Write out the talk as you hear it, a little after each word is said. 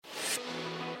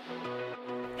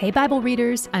Hey Bible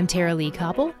readers, I'm Tara Lee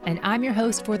Koppel, and I'm your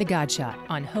host for The God Shot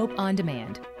on Hope on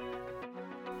Demand.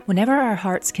 Whenever our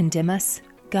hearts condemn us,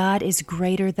 God is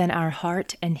greater than our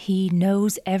heart, and He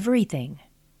knows everything.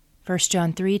 1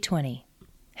 John 3:20.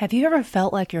 Have you ever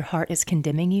felt like your heart is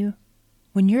condemning you?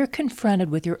 When you're confronted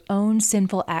with your own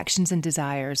sinful actions and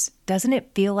desires, doesn't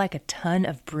it feel like a ton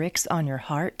of bricks on your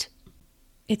heart?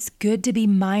 It's good to be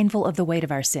mindful of the weight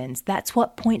of our sins. That's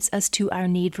what points us to our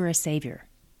need for a Savior.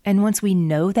 And once we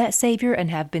know that Savior and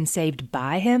have been saved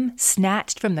by Him,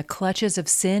 snatched from the clutches of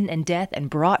sin and death and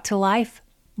brought to life,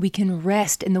 we can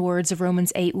rest in the words of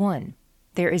Romans 8:1.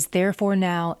 There is therefore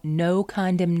now no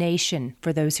condemnation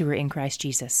for those who are in Christ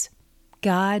Jesus.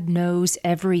 God knows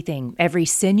everything, every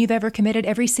sin you've ever committed,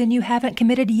 every sin you haven't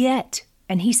committed yet.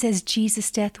 And He says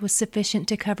Jesus' death was sufficient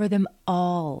to cover them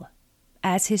all.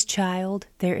 As His child,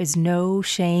 there is no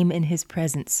shame in His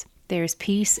presence. There is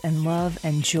peace and love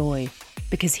and joy,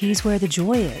 because He's where the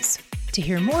joy is. To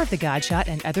hear more of The God Shot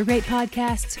and other great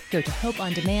podcasts, go to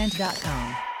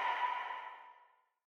hopeondemand.com.